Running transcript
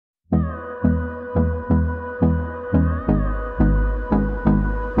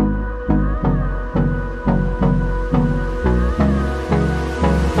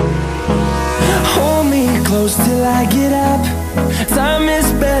I get up, time is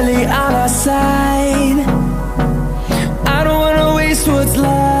barely on our side. I don't wanna waste what's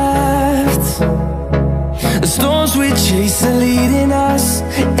left. The storms we chase are leading us,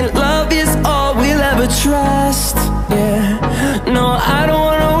 and love is all we'll ever trust. Yeah, no, I don't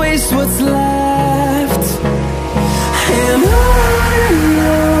wanna waste what's left. And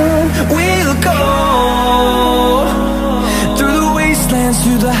on we'll go, through the wastelands,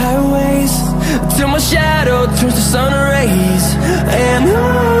 through the highways, till my shadow turns to sun rays. And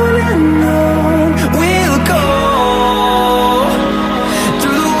on we'll go,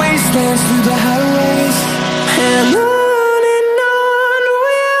 through the wastelands, through the highways, and on.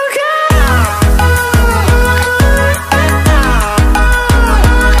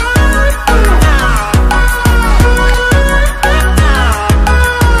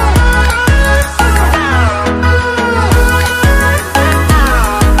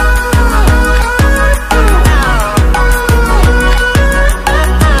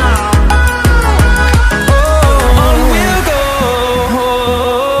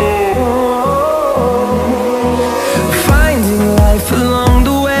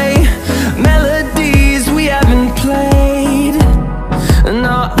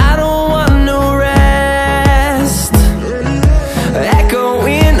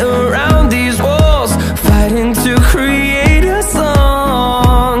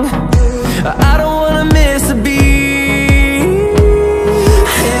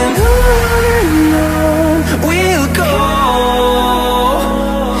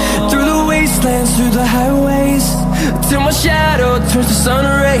 Through the highways, till my shadow turns to sun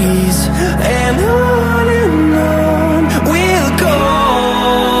rays. And on we'll go,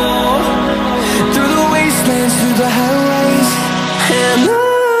 through the wastelands, through the highways, and on.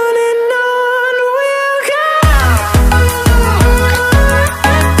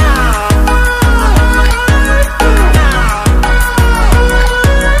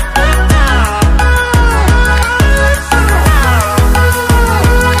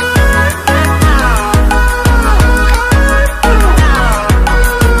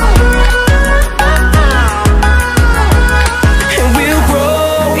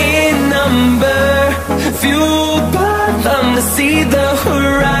 See the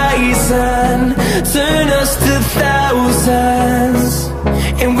horizon, turn us to thousands,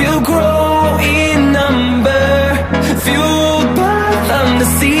 and we'll grow in number, fueled by them to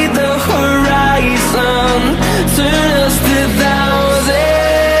see the horizon, turn us to thousands.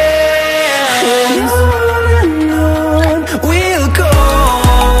 And on we'll go,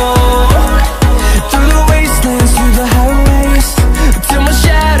 through the wastelands, through the highways, till my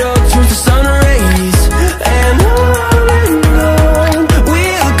shadow turns to sun rays. And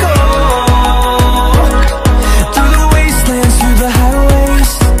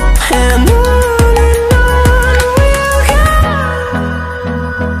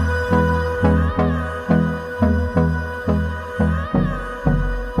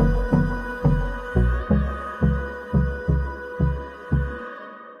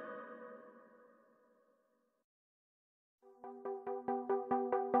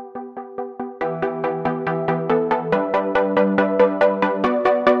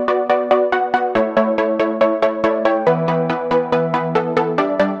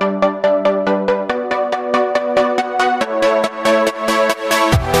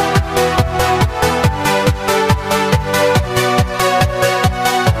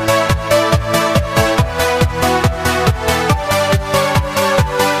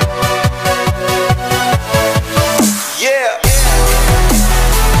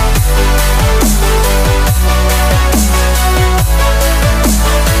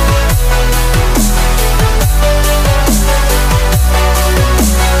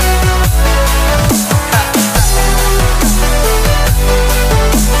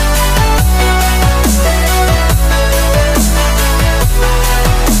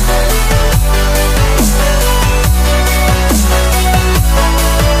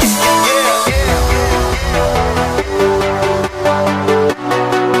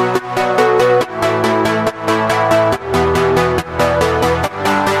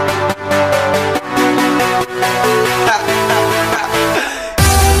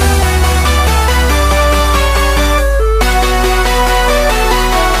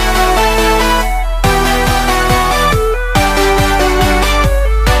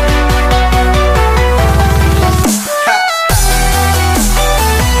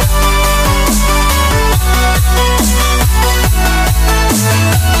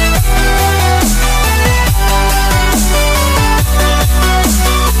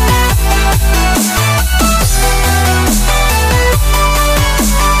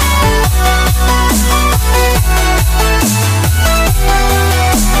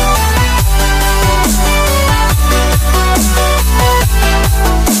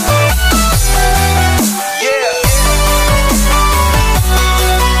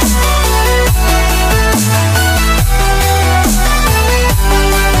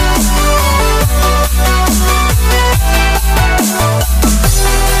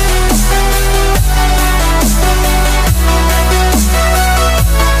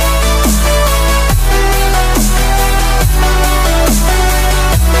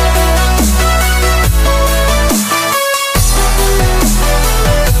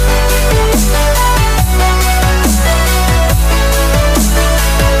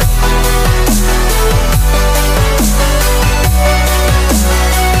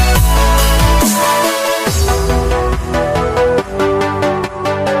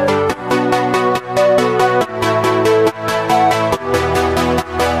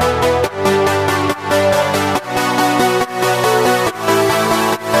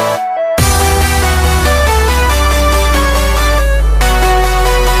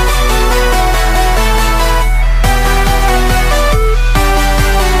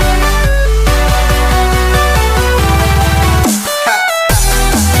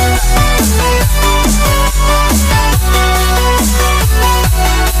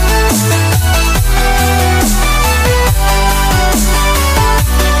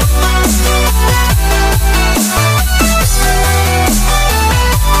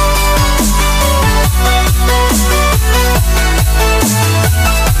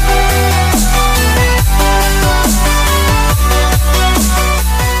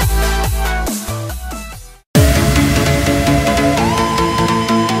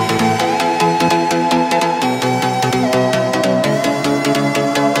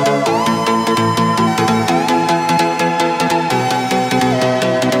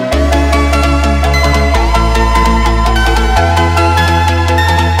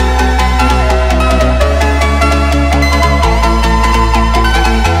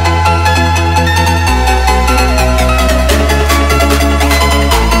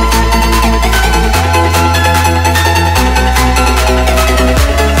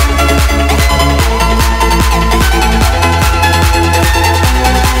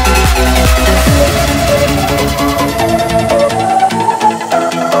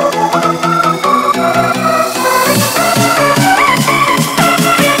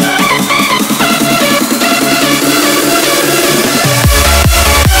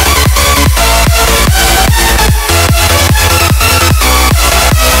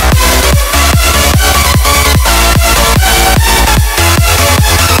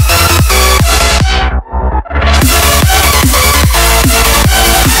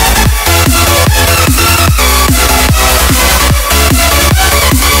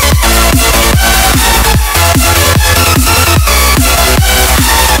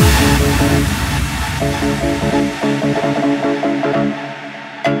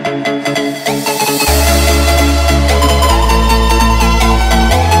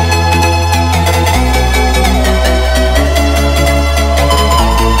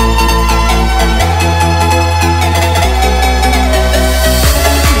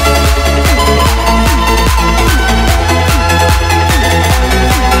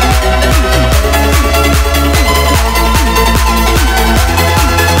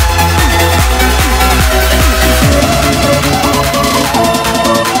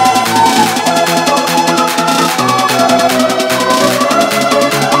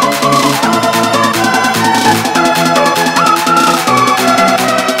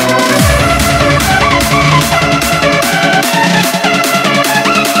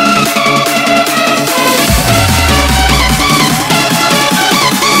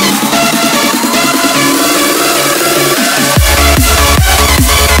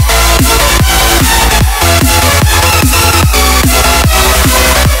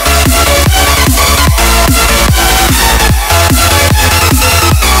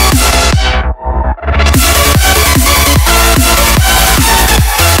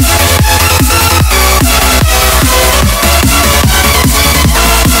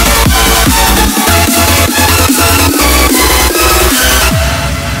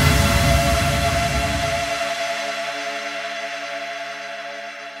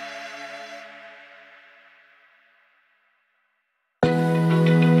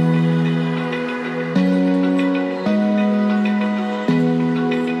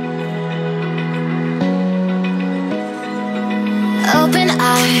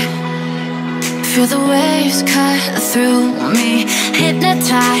Feel the waves cut through me,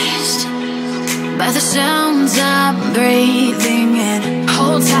 hypnotized by the sounds I'm breathing in.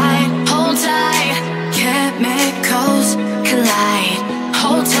 Hold tight, chemicals collide.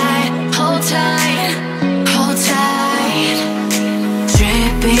 Hold tight, hold tight, hold tight.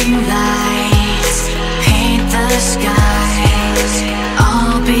 Dripping lights paint the skies,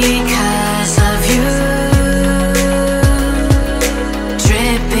 all because of you.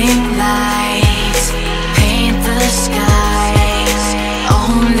 Dripping lights paint the skies,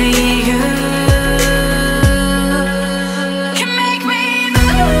 only you can make me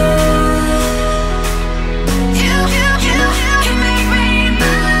move. You can make me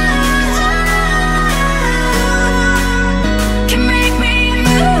move. Can make me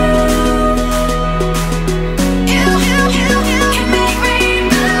move. You can make me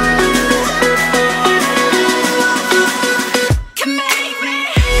move. Can make me.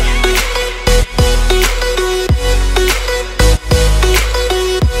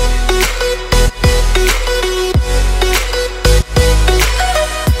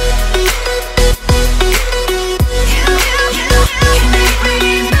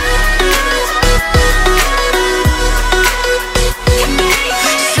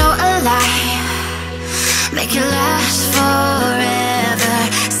 So alive, make it last forever.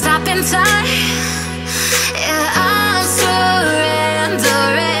 Stop in time, yeah, I'm surrendering.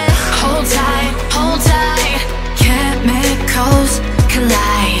 Hold tight, chemicals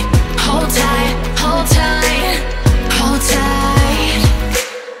collide. Hold tight, hold tight, hold tight.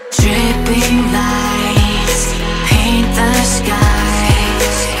 Dripping lights paint the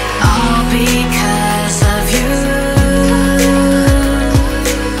skies, all because of you.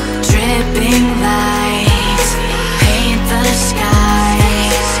 Dripping lights paint the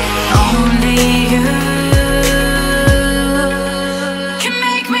skies, only you can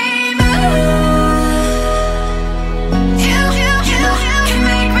make me move. You can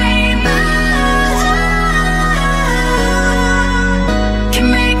make me move. Can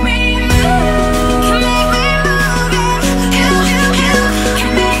make me move. Can make me move. You can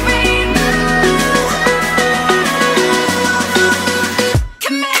make me move.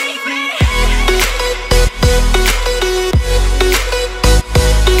 Can make me.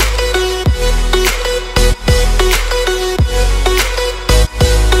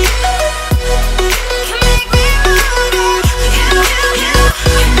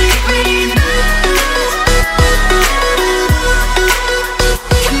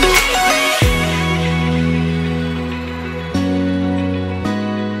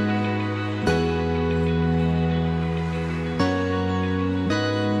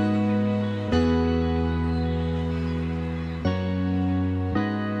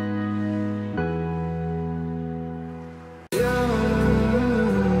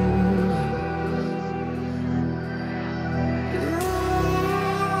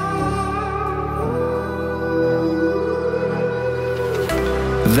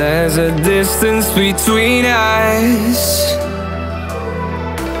 There's a distance between us.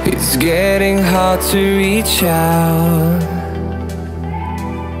 It's getting hard to reach out.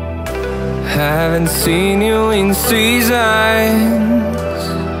 Haven't seen you in seasons,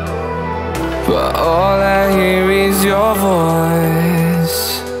 but all I hear is your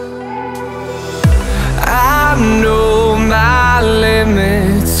voice. I know my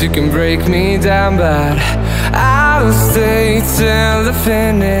limits, you can break me down, but I'll stay till the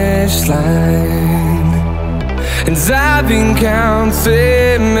finish line. And I've been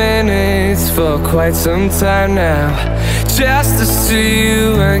counting minutes for quite some time now, just to see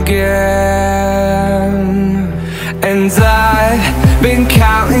you again. And I've been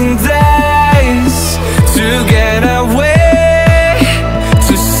counting days to get away,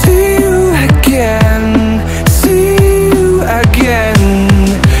 to see you again, see you again.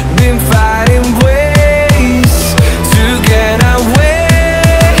 Been fighting ways to get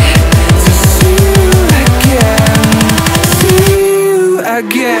away, to see you again, see you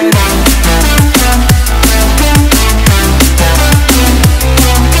again.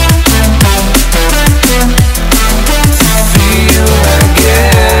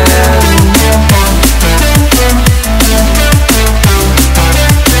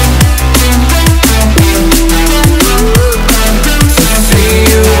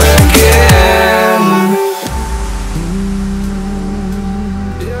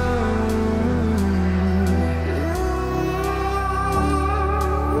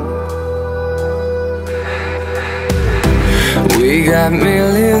 We got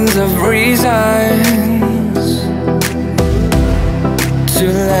millions of reasons to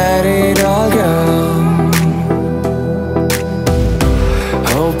let it all go.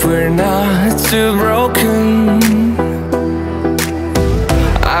 we're not too broken.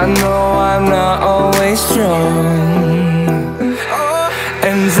 I know I'm not always strong,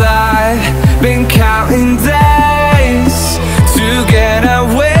 and I've been counting days to get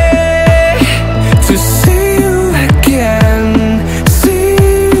away, to see you again, see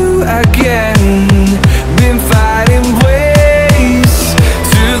you again. Been fighting ways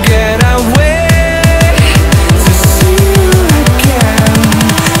to get away, to see you again,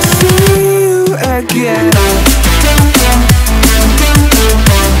 see you again.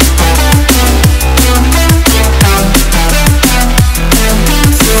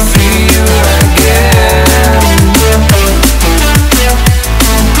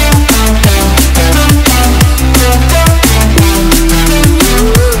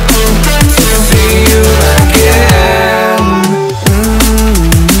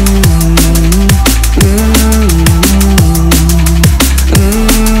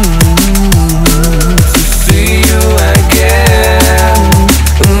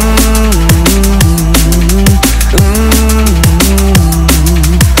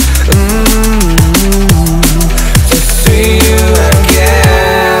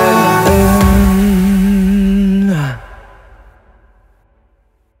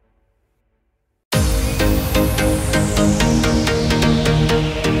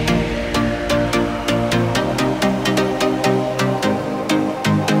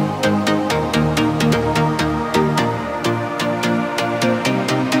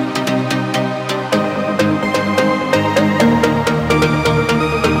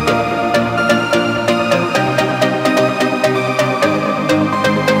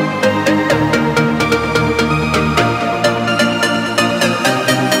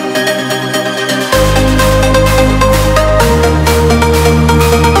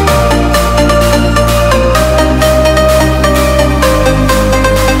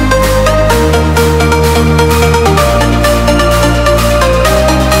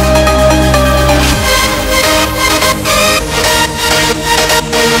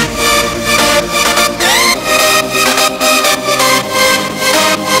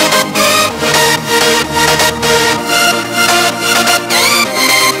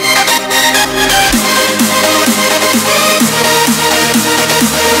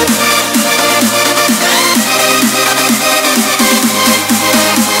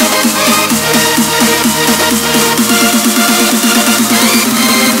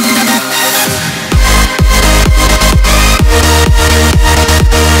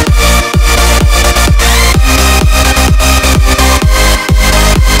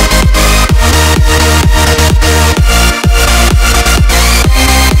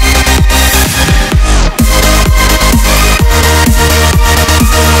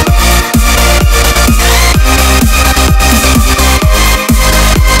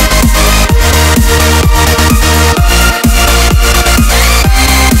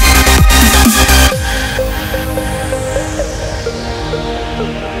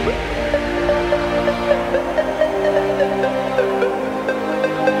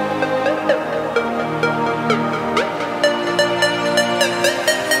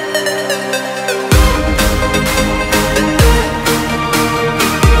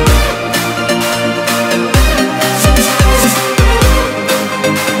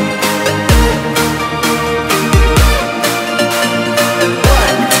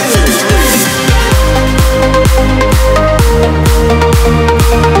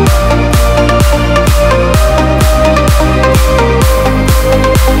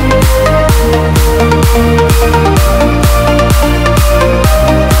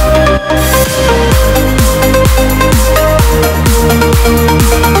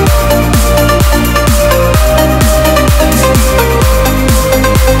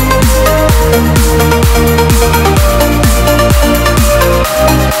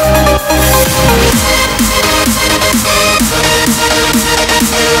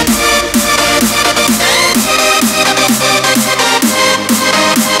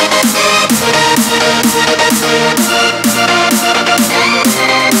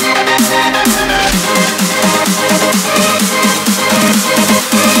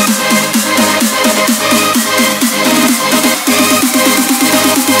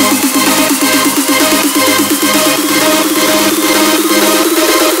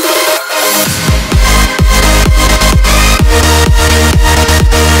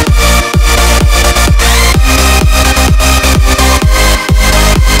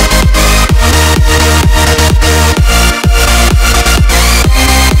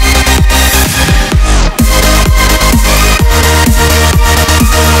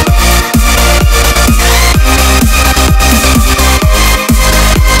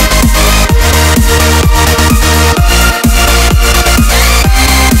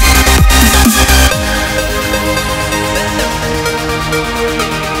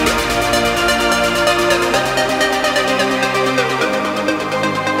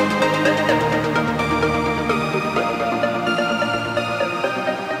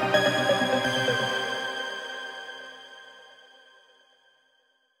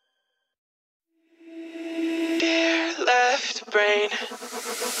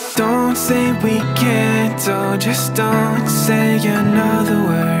 Don't say we can't, oh, just don't say another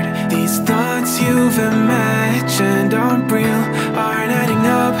word. These thoughts you've imagined aren't real, aren't adding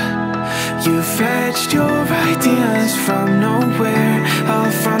up. You fetched your ideas from nowhere,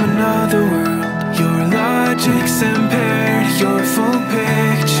 all from another world. Your logic's impaired, your full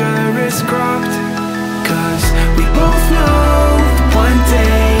picture is cropped. Cause we both know that one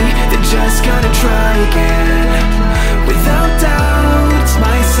day they're just gonna try again. Without doubt, it's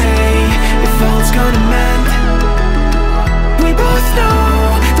my say, if all's gonna mend. We both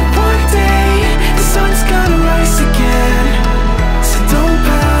know that one day the sun's gonna rise again. So don't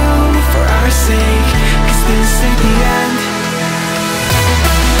pout for our sake, cause this ain't the end.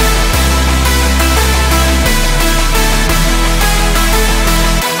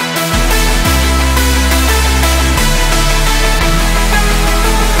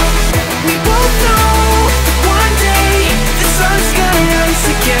 We both know that one day the sun's gonna rise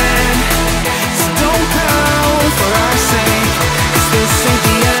again. So don't pout for our sake, cause this ain't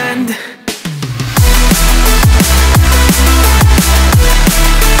the end.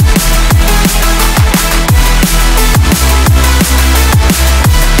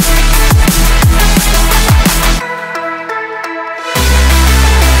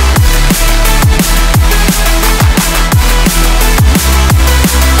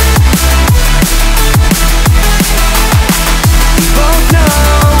 We both know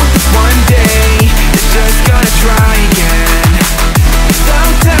that one day they're just gonna try again.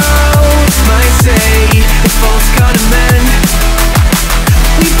 Without doubt, it's my say, if all's gonna mend.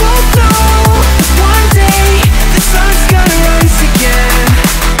 We both know that one day the sun's gonna rise again.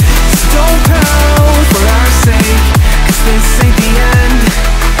 So don't pout for our sake, cause this ain't the end.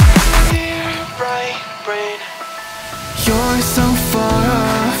 Clear, bright brain. You're so far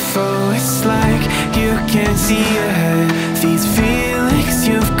off, oh, it's like you can't see ahead. These feelings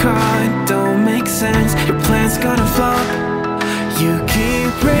you've caught don't make sense, your plan's gonna flop. You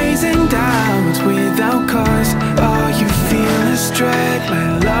keep raising doubts without cause, all you feel is dread.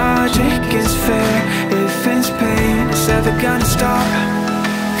 My logic is fair, if it's pain, it's ever gonna stop.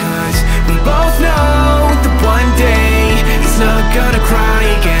 Cause we both know that one day he's not gonna cry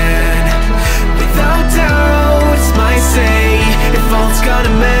again. Without doubt, it's my say, if all's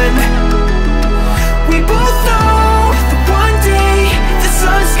gonna mend. We both know that one day the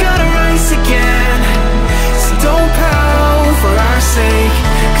sun's gonna rise again. So don't pout for our sake,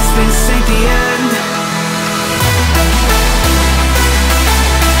 cause this ain't the end.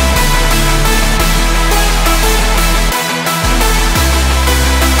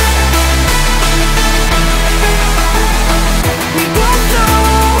 We both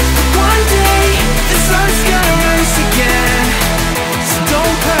know that one day the sun's gonna rise again. So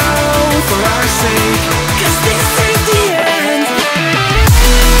don't pout for our sake, cause this ain't the end.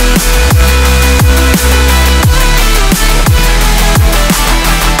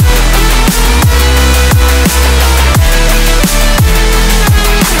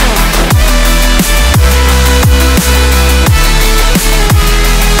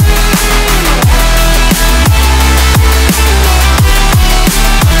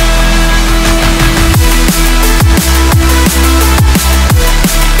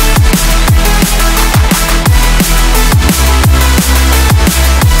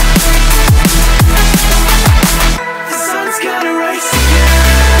 The sun's gonna rise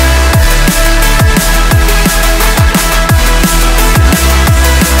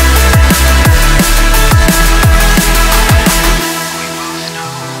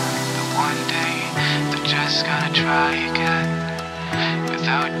one day they're just gonna try again.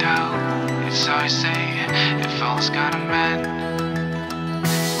 Without doubt, it's our say, if all's gonna mend.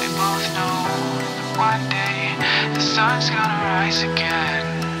 We both know that one day the sun's gonna rise again.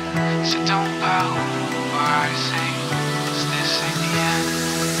 So don't bow for our sake, 'cause this ain't the end.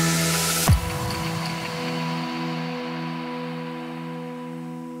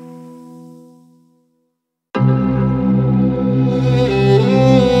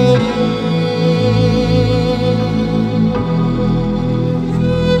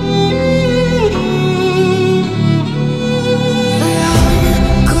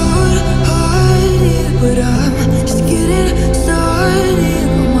 But I'm just getting started.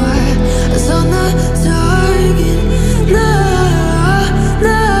 My eyes on the target.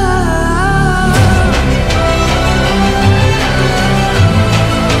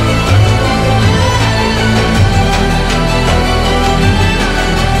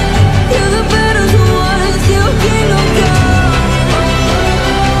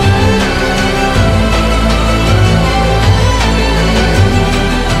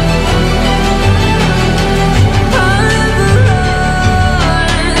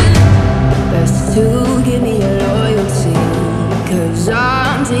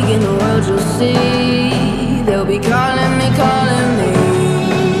 royalty. They'll be calling me, calling me.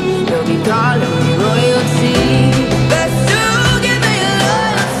 They'll be calling me royalty. Best to give me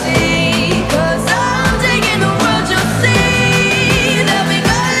loyalty, 'cause I'm taking the world, you'll see. They'll be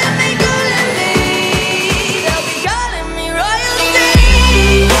calling me, calling me. They'll be calling me royalty.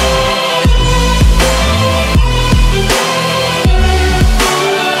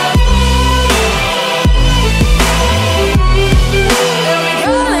 They'll be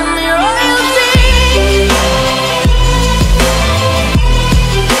calling me royalty.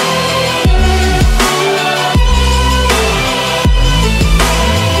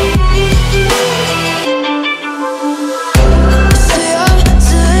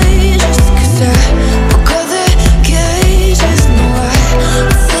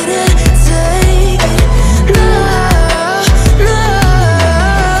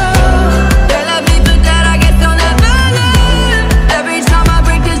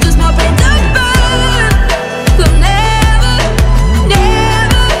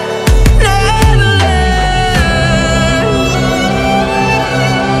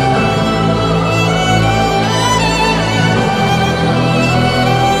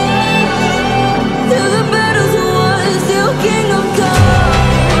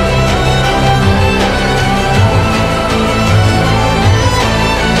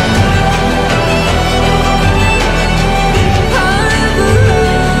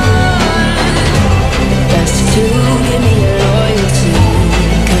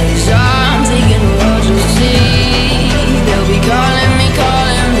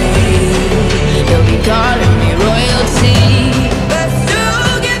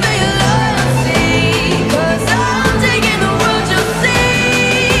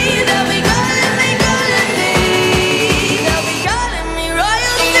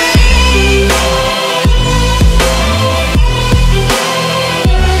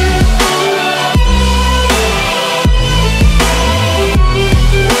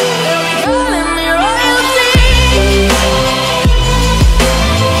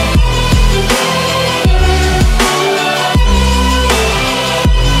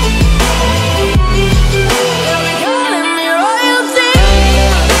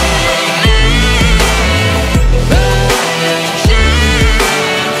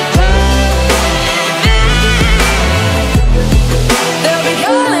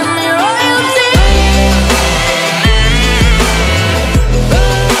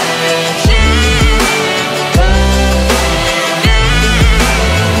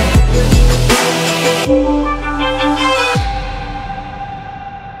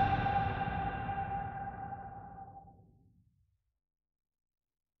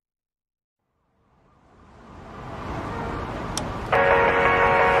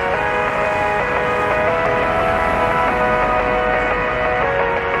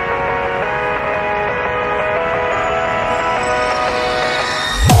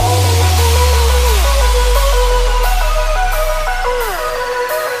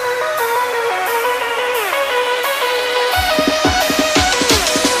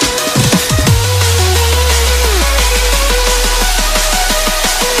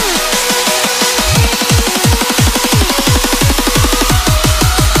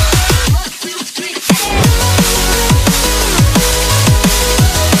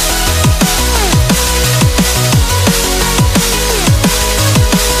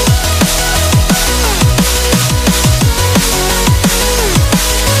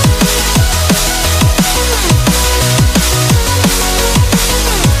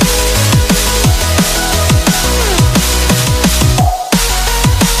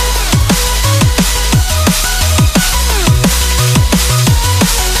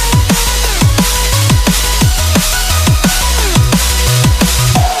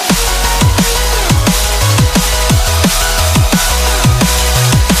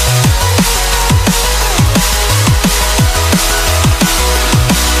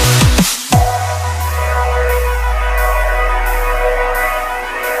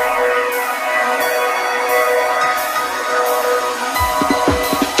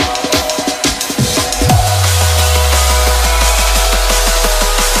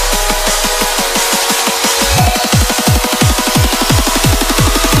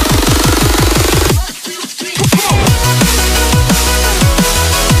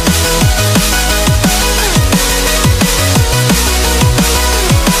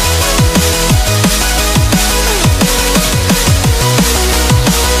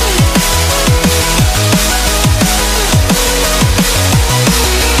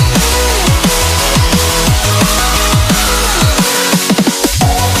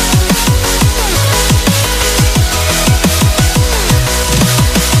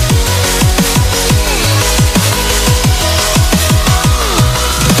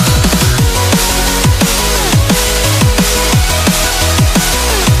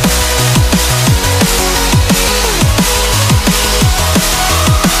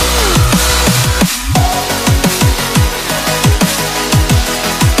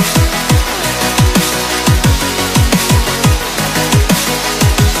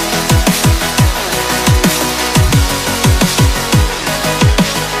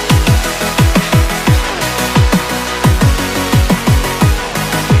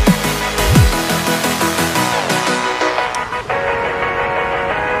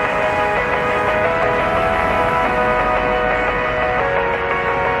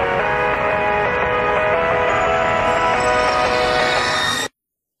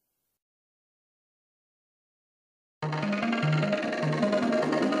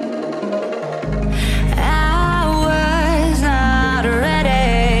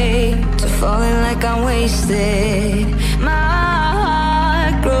 wasted. My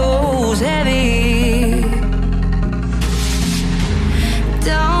heart grows heavy.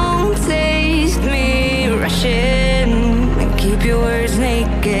 Don't taste me rushing, keep your words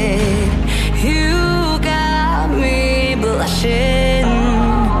naked. You got me blushing.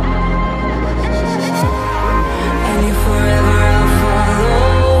 And if forever I'll follow,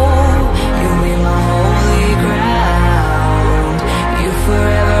 you'll be my holy ground. You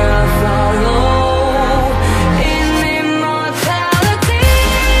forever I'll follow in immortality.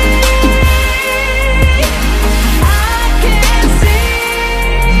 I can see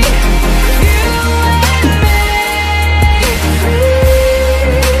you and me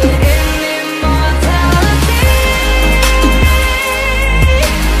free.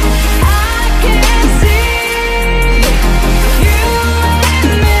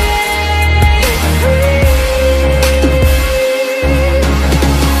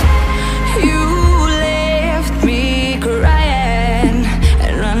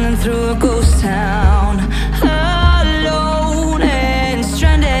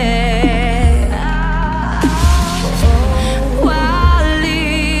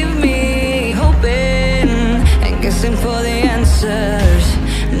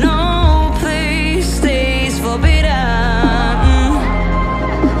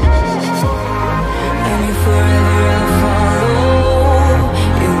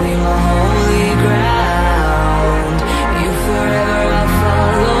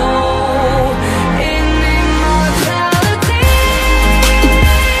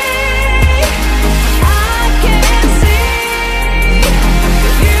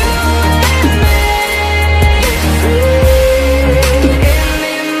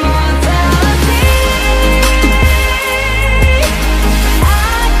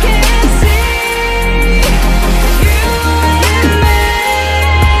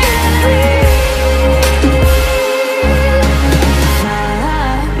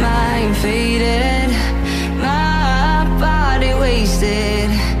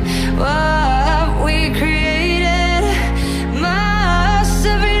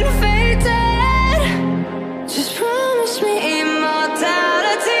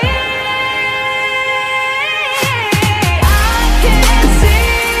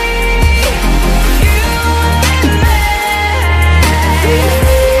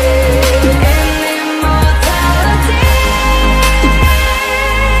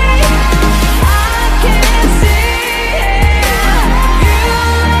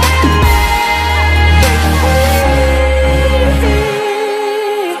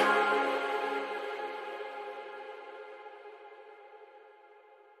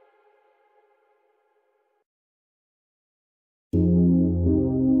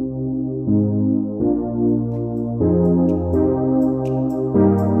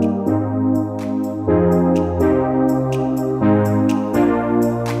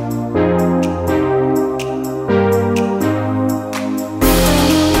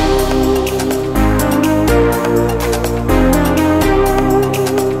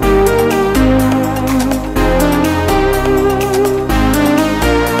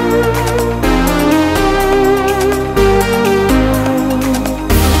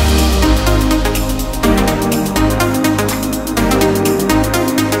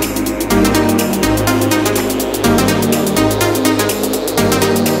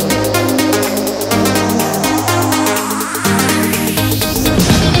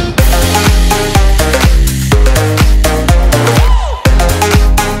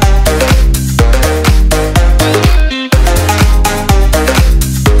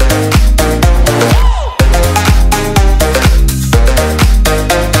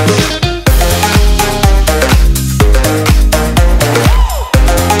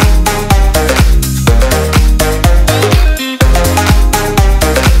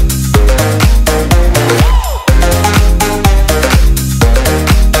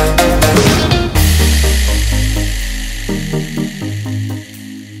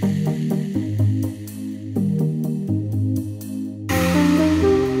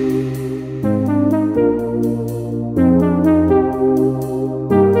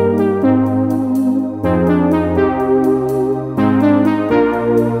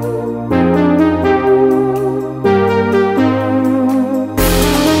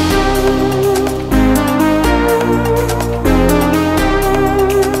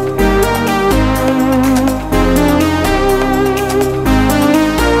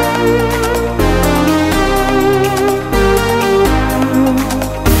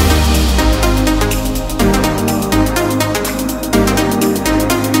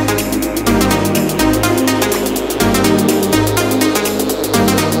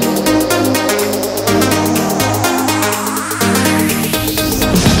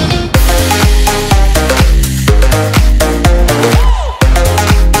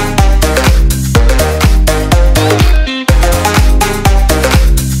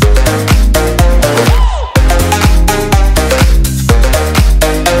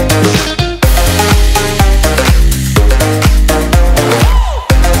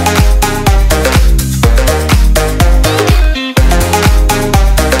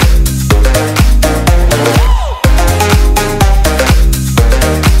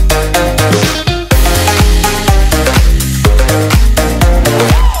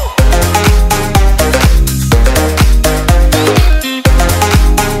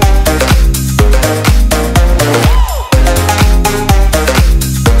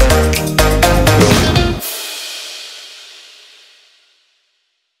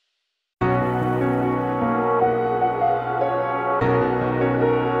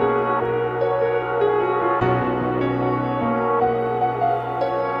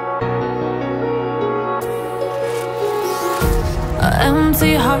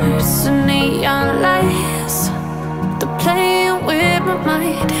 hearts and neon lights. They're playing with my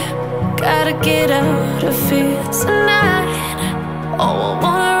mind. Gotta get out of here tonight. Oh, I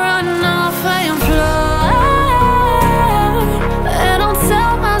wanna run off and fly. And I'll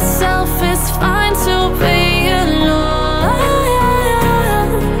tell myself it's fine to be alone,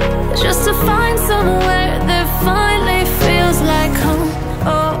 just to find somewhere that finally feels like home.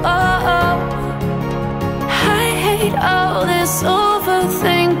 Oh, oh, oh. I hate all this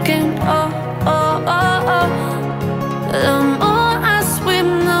overthinking. Oh, oh, oh, oh. The more I swim,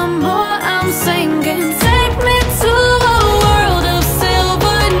 the more I'm sinking. Take me to a world of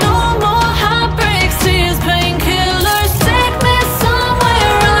silver. No more heartbreaks, tears, painkillers. Take me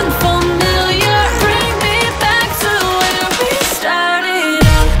somewhere unfamiliar. Bring me back to where we started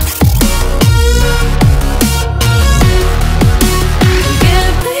out.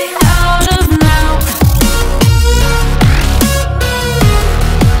 Get me out of now,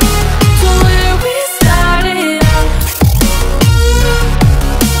 to where we started out.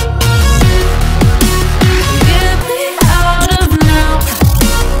 Get me out of now,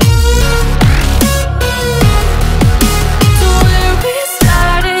 to where we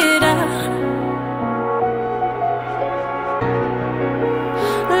started out.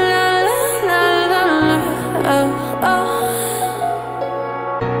 La la la la la, oh, oh.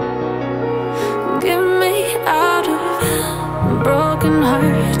 Get me out of broken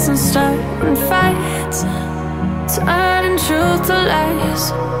hearts and starting fights, turning truth to lies.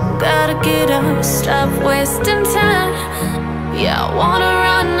 Gotta get up, stop wasting time. Yeah, I wanna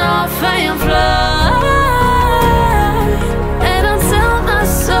run off and fly. And I'll tell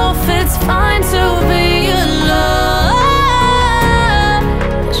myself it's fine to be alone,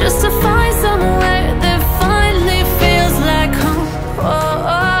 just to find somewhere that finally feels like home. Oh,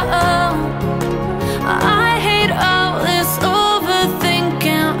 oh, oh. I hate all this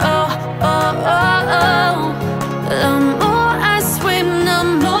overthinking. Oh, oh, oh, oh. The more I swim, the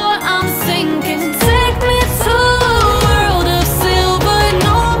more I'm sinking. Take me to a world of silver.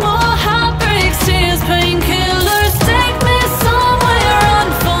 No more heartbreaks, tears, painkillers. Take me somewhere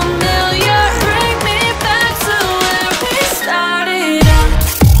unfamiliar. Bring me back to where we started out.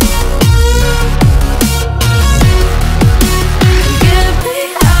 Get me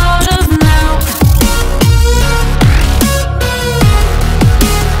out of now,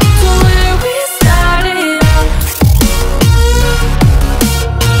 to where we started out.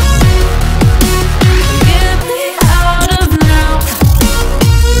 Get me out of now,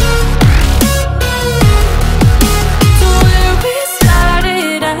 to where we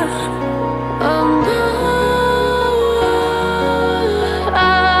started out. Oh, no.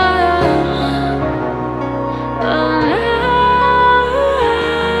 Oh,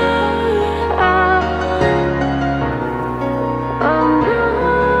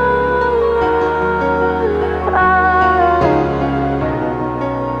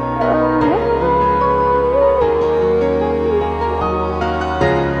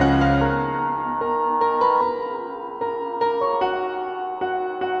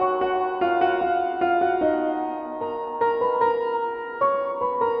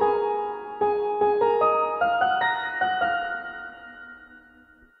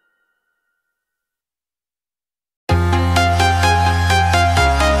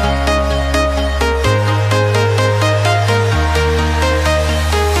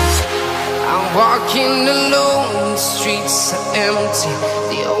 I'm walking alone, the streets are empty.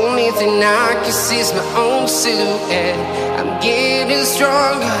 The only thing I can see is my own silhouette. I'm getting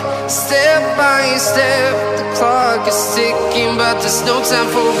stronger, step by step. The clock is ticking, but there's no time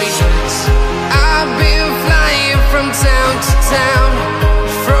for me. I've been flying from town to town,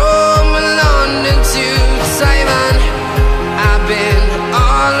 from London to Taiwan. I've been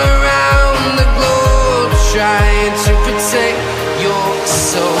all around the globe, trying to protect your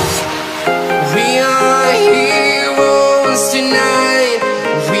soul. We are heroes tonight.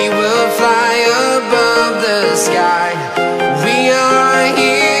 We will fly above the sky. We are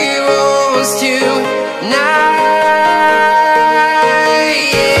heroes tonight.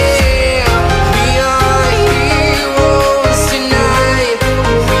 Yeah. We are heroes tonight.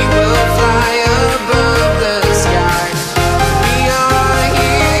 We will fly above the sky.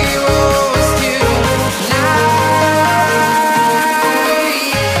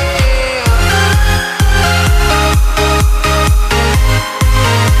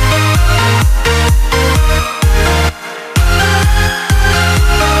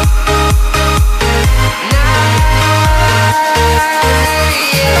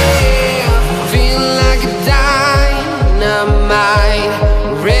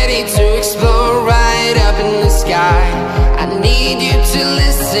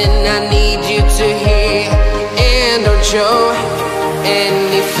 listen, I need you to hear, and don't show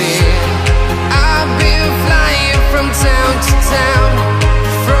any fear. I've been flying from town to town,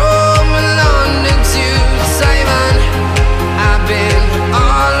 from London to Taiwan. I've been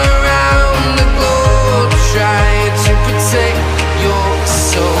all around the globe trying to protect your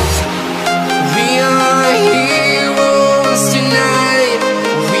soul. We are heroes tonight.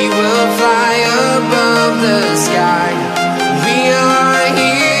 We will fly above the sky. We are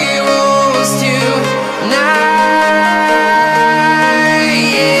heroes tonight.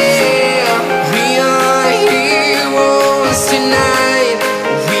 Yeah. We are heroes tonight.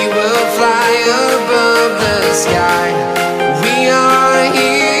 We will fly above the sky. We are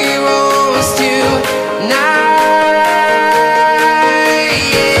heroes tonight.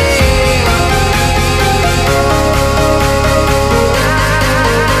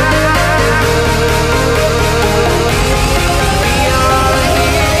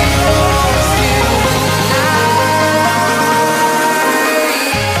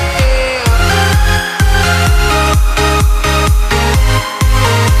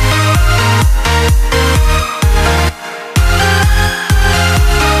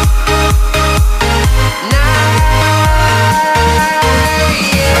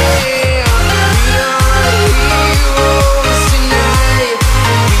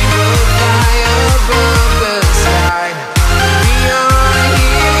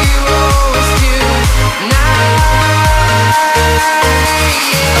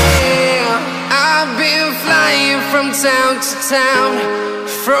 Town to town,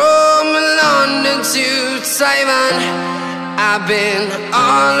 from London to Taiwan. I've been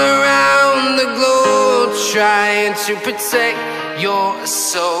all around the globe trying to protect your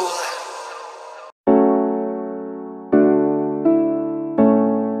soul.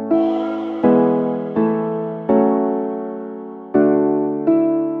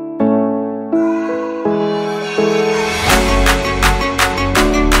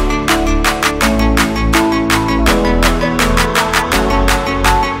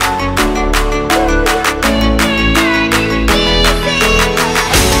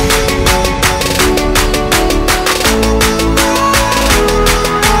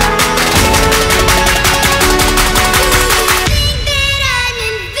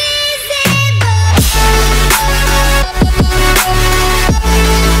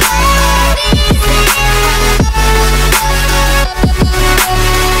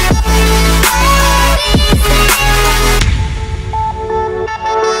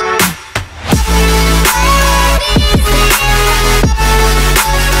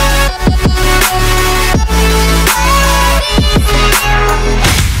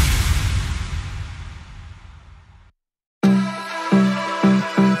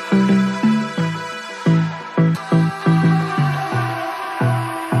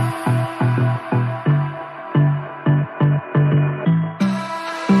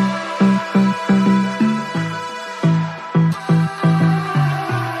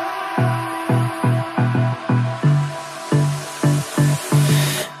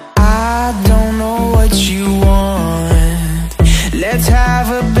 Let's have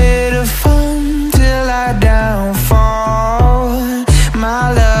a bit of fun till I downfall.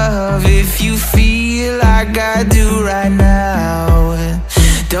 My love, if you feel like I do right now,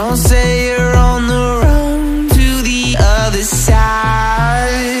 don't say you're on the run to the other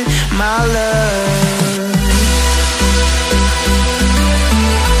side, my love.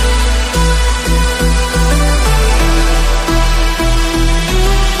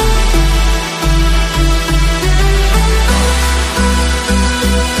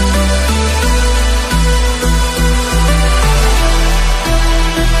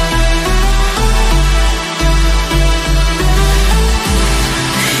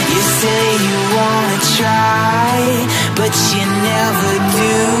 But you never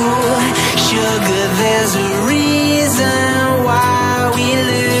do. Sugar, there's a reason why we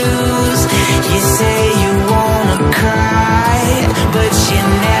lose. You say you wanna cry, but you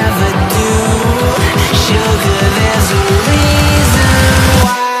never do. Sugar, there's a reason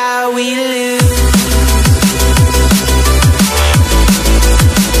why we lose.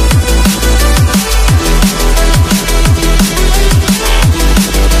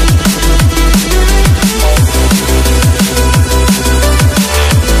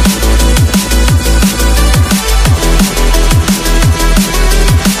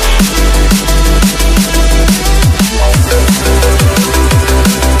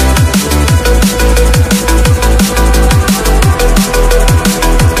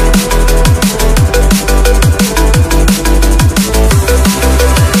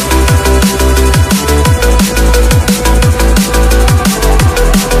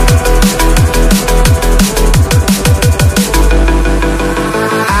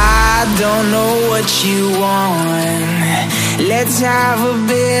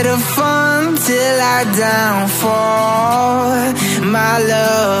 my downfall. My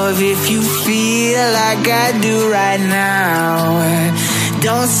love, if you feel like I do right now,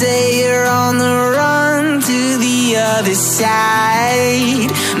 don't say you're on the run to the other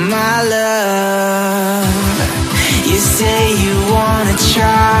side. My love, you say you wanna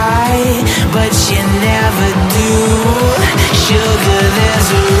try, but you never do. Sugar, there's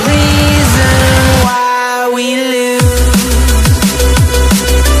a reason why we lose.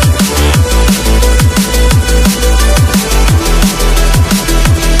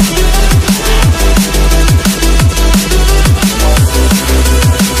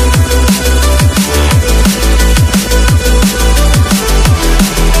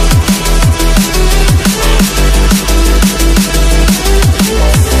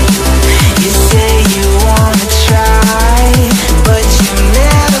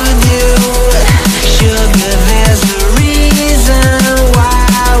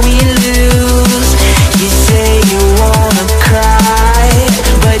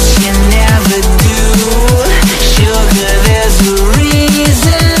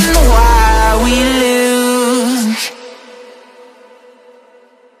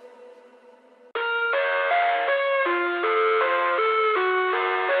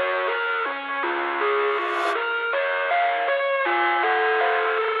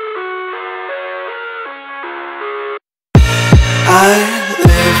 I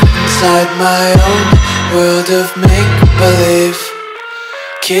live inside my own world of make-believe.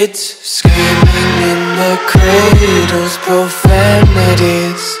 Kids screaming in their cradles,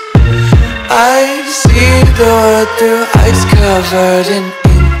 profanities. I see the world through ice covered in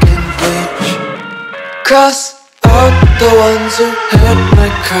ink and bleach. Cross out the ones who heard my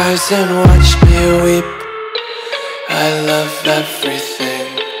cries and watched me weep. I love everything.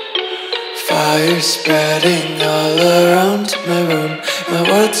 Fire spreading all around my room. My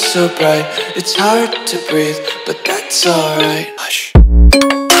world's so bright, it's hard to breathe, but that's alright. Hush.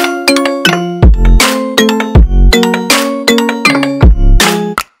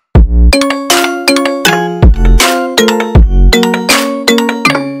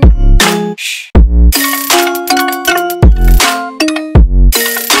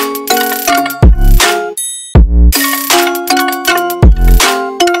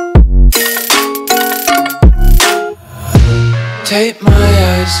 Tape my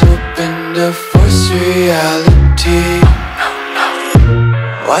eyes open to force reality.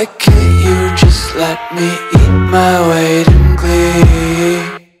 Why can't you just let me eat my weight in glee?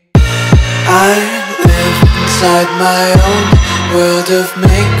 I live inside my own world of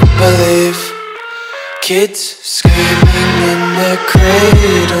make-believe. Kids screaming in their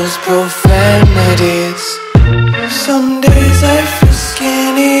cradles, profanities. Some days I feel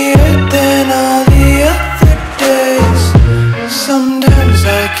skinnier than all the other days. Sometimes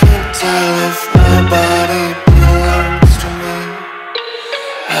I can't tell if my body belongs to me.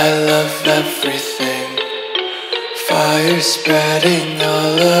 I love everything. Fire spreading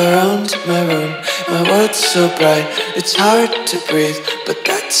all around my room. My world's so bright, it's hard to breathe, but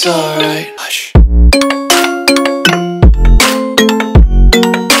that's alright. Hush.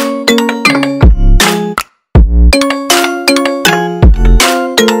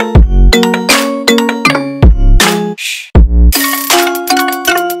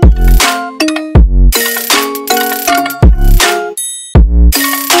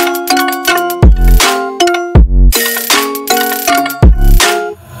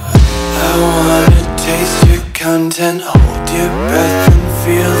 Content, hold your breath and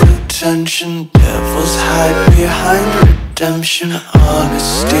feel the tension. Devils hide behind redemption.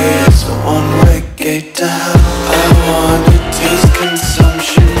 Honesty is a one-way gate to hell. I wanna taste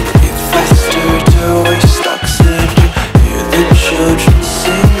consumption. Breathe faster to waste oxygen. Hear the children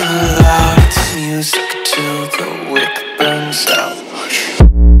sing aloud. It's music till the wick burns out.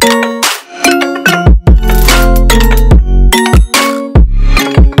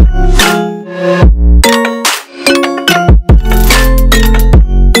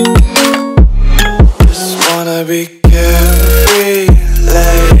 Be carefree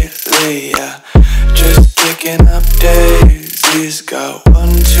lately, yeah. Just picking up daisies. Got one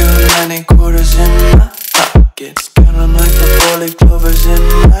too many quarters in my pockets. Counting like the 4-leaf clovers in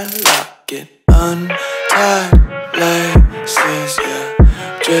my locket. Untied laces,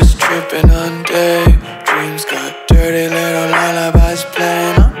 yeah. Just tripping on daydreams. Got dirty little lullabies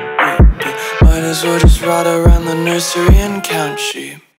playing on repeat. Might as well just ride around the nursery and count sheep.